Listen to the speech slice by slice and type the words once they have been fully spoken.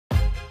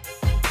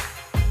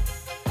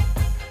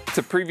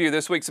To preview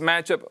this week's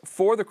matchup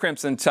for the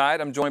Crimson Tide,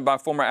 I'm joined by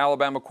former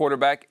Alabama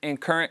quarterback and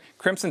current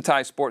Crimson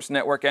Tide Sports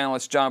Network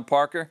analyst John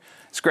Parker.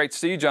 It's great to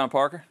see you, John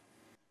Parker.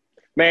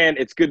 Man,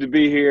 it's good to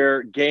be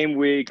here. Game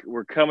week,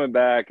 we're coming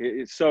back.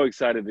 It's so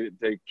excited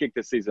to kick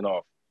the season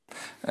off.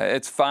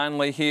 It's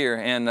finally here.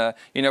 And,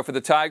 for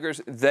the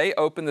Tigers, they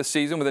opened the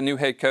season with a new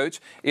head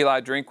coach.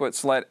 Eli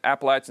Drinkwitz led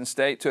Appalachian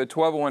State to a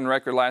 12-1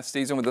 record last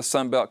season with the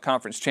Sun Belt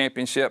Conference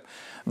Championship.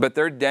 But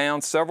they're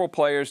down several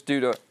players due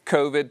to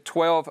COVID.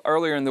 12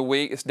 earlier in the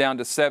week. It's down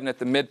to 7 at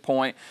the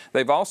midpoint.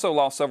 They've also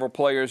lost several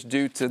players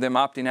due to them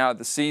opting out of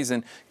the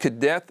season. Could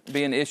depth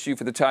be an issue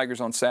for the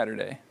Tigers on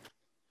Saturday?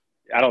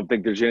 I don't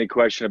think there's any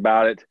question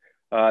about it.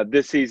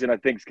 This season, I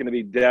think,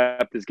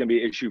 depth is going to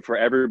be an issue for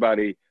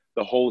everybody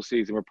the whole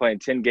season. We're playing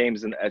 10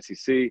 games in the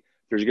SEC.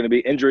 There's going to be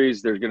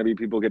injuries. There's going to be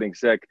people getting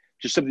sick.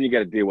 Just something you got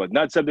to deal with.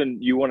 Not something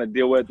you want to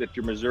deal with if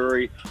you're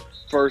Missouri.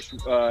 First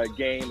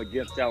game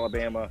against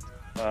Alabama.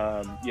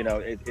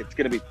 It's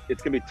going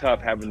to be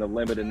tough having the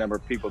limited number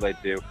of people they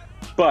do.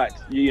 But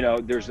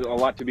there's a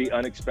lot to be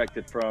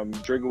unexpected from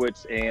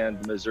Drinkwitz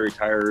and the Missouri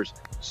Tigers.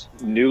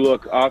 New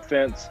look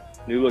offense,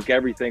 new look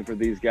everything for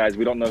these guys.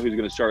 We don't know who's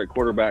going to start at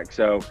quarterback,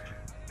 so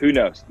who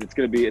knows? It's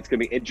going to be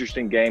an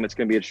interesting game. It's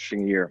going to be an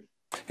interesting year.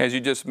 As you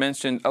just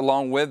mentioned,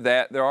 along with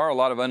that, there are a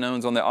lot of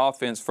unknowns on the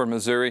offense for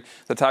Missouri.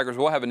 The Tigers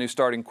will have a new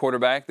starting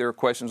quarterback. There are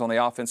questions on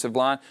the offensive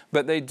line,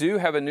 but they do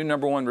have a new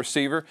 #1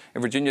 receiver,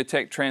 a Virginia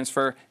Tech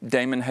transfer,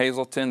 Damon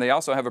Hazelton. They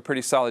also have a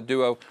pretty solid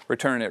duo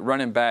returning at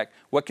running back.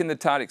 What can the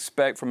Tide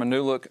expect from a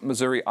new-look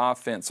Missouri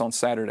offense on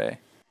Saturday?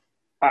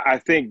 I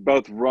think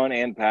both run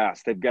and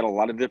pass. They've got a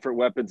lot of different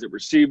weapons at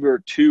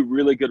receiver, 2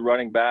 really good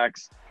running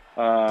backs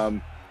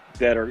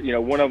that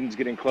are, one of them's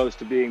getting close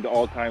to being the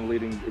all-time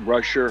leading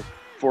rusher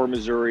for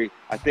Missouri.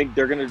 I think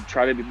they're going to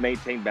try to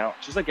maintain balance,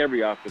 just like every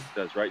offense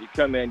does, right? You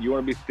come in, you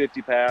want to be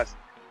 50 pass,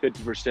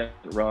 50%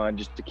 run,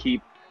 just to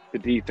keep the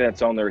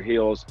defense on their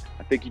heels.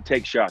 I think you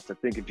take shots. I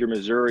think if you're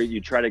Missouri,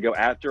 you try to go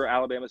after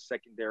Alabama's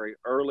secondary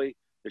early.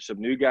 There's some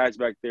new guys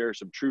back there,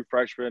 some true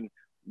freshmen,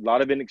 a lot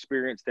of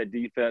inexperience at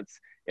defense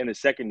in the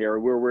secondary.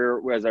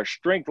 Whereas our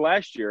strength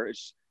last year,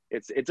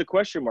 it's a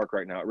question mark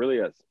right now. It really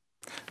is.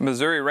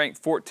 Missouri ranked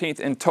 14th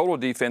in total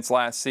defense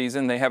last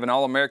season. They have an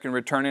All-American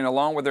returning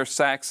along with their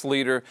sacks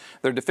leader.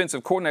 Their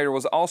defensive coordinator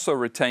was also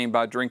retained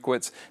by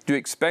Drinkwitz. Do you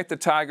expect the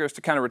Tigers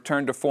to kind of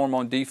return to form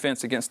on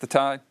defense against the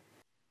Tide?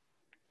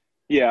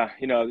 Yeah,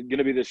 going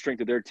to be the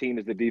strength of their team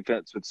is the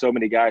defense with so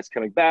many guys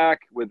coming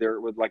back with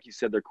like you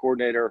said, their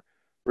coordinator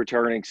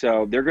returning.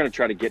 So they're going to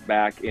try to get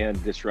back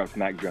and disrupt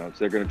Mac Jones.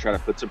 They're going to try to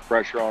put some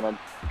pressure on him,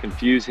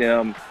 confuse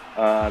him,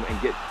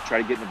 and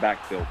try to get in the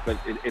backfield. But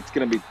it's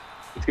going to be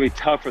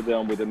tough for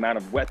them with the amount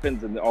of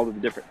weapons and all of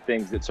the different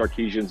things that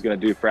Sarkisian's going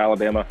to do for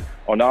Alabama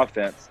on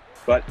offense.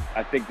 But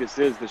I think this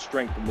is the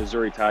strength of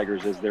Missouri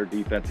Tigers is their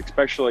defense,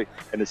 especially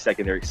in the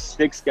secondary.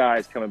 6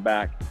 guys coming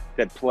back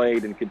that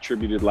played and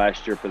contributed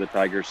last year for the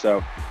Tigers.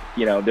 So,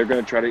 they're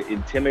going to try to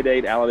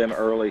intimidate Alabama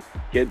early,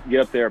 get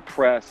up there,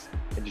 press,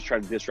 and just try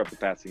to disrupt the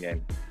passing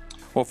game.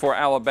 Well, for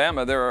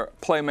Alabama, there are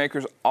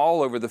playmakers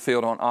all over the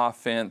field on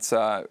offense,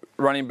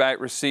 running back,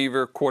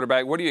 receiver,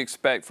 quarterback. What do you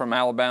expect from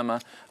Alabama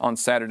on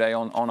Saturday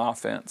on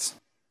offense?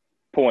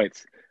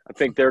 Points. I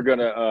think they're going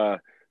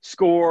to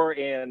score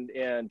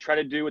and try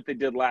to do what they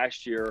did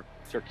last year.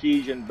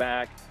 Sarkisian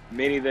back,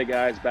 many of the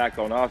guys back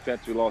on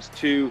offense. We lost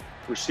 2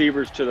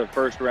 receivers to the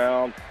first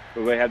round,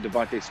 but we have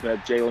Devontae Smith,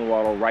 Jalen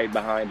Waddle right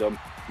behind them.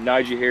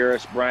 Najee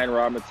Harris, Brian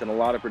Robinson, a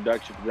lot of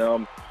production for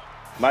them.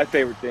 My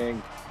favorite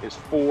thing is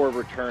 4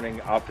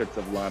 returning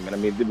offensive linemen. I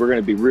mean, we're going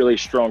to be really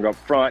strong up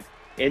front,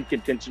 in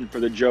contention for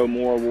the Joe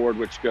Moore Award,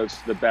 which goes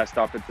to the best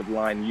offensive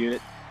line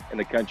unit in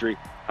the country.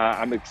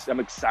 I'm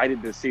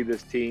excited to see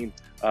this team,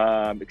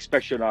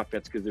 especially on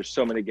offense, because there's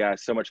so many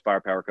guys, so much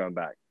firepower coming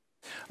back.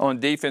 On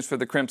defense for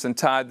the Crimson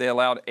Tide, they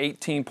allowed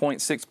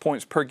 18.6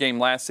 points per game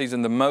last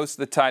season, the most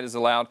the Tide has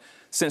allowed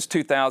since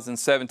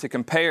 2007. To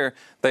compare,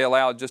 they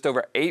allowed just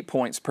over 8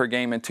 points per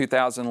game in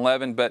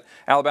 2011, but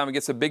Alabama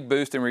gets a big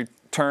boost in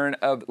return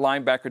of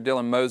linebacker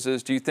Dylan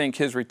Moses. Do you think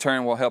his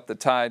return will help the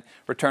Tide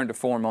return to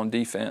form on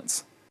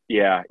defense?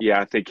 Yeah,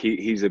 I think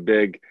he's a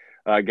big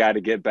guy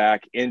to get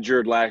back.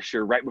 Injured last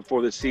year right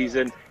before the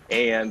season,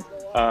 and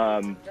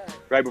then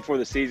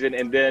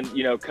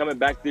coming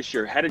back this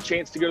year, had a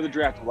chance to go to the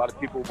draft. A lot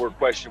of people were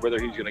questioning whether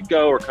he's going to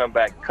go or come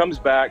back. Comes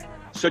back,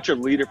 such a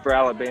leader for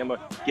Alabama,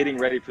 getting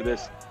ready for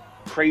this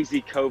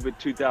crazy COVID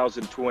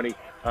 2020.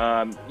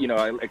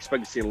 I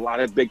expect to see a lot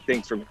of big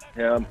things from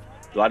him.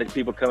 A lot of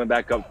people coming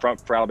back up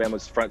front for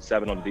Alabama's front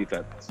 7 on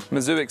defense.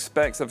 Mizzou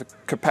expects a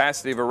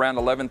capacity of around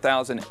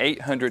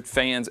 11,800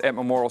 fans at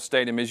Memorial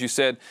Stadium. As you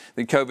said,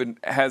 the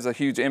COVID has a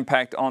huge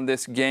impact on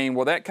this game.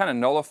 Will that kind of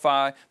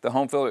nullify the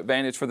home field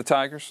advantage for the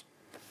Tigers?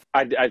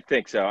 I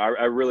think so.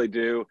 I really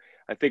do.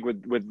 I think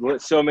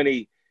with so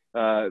many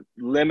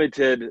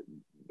limited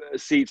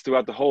seats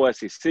throughout the whole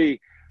SEC,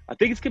 I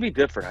think it's going to be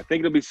different. I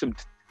think there'll be some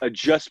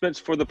adjustments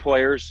for the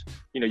players.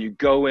 You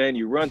go in,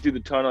 you run through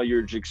the tunnel,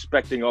 you're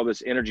expecting all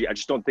this energy. I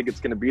just don't think it's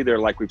going to be there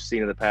like we've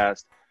seen in the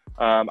past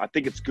I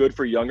think it's good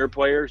for younger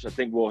players. I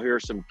think we'll hear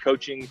some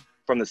coaching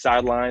from the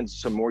sidelines,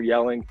 some more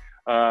yelling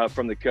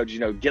from the coach,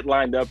 get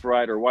lined up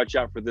right or watch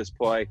out for this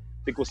play.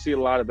 I think we'll see a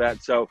lot of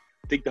that. So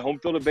I think the home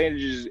field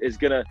advantage is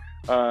going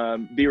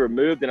to be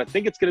removed, and I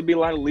think it's going to be a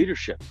lot of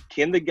leadership.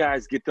 Can the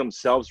guys get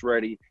themselves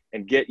ready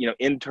and get,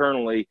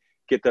 internally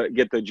get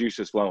the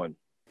juices flowing?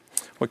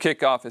 Well,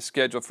 kickoff is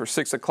scheduled for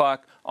 6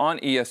 o'clock on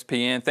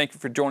ESPN. Thank you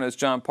for joining us,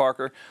 John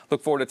Parker.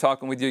 Look forward to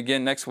talking with you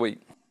again next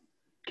week.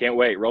 Can't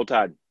wait. Roll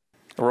Tide.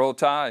 Roll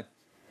Tide.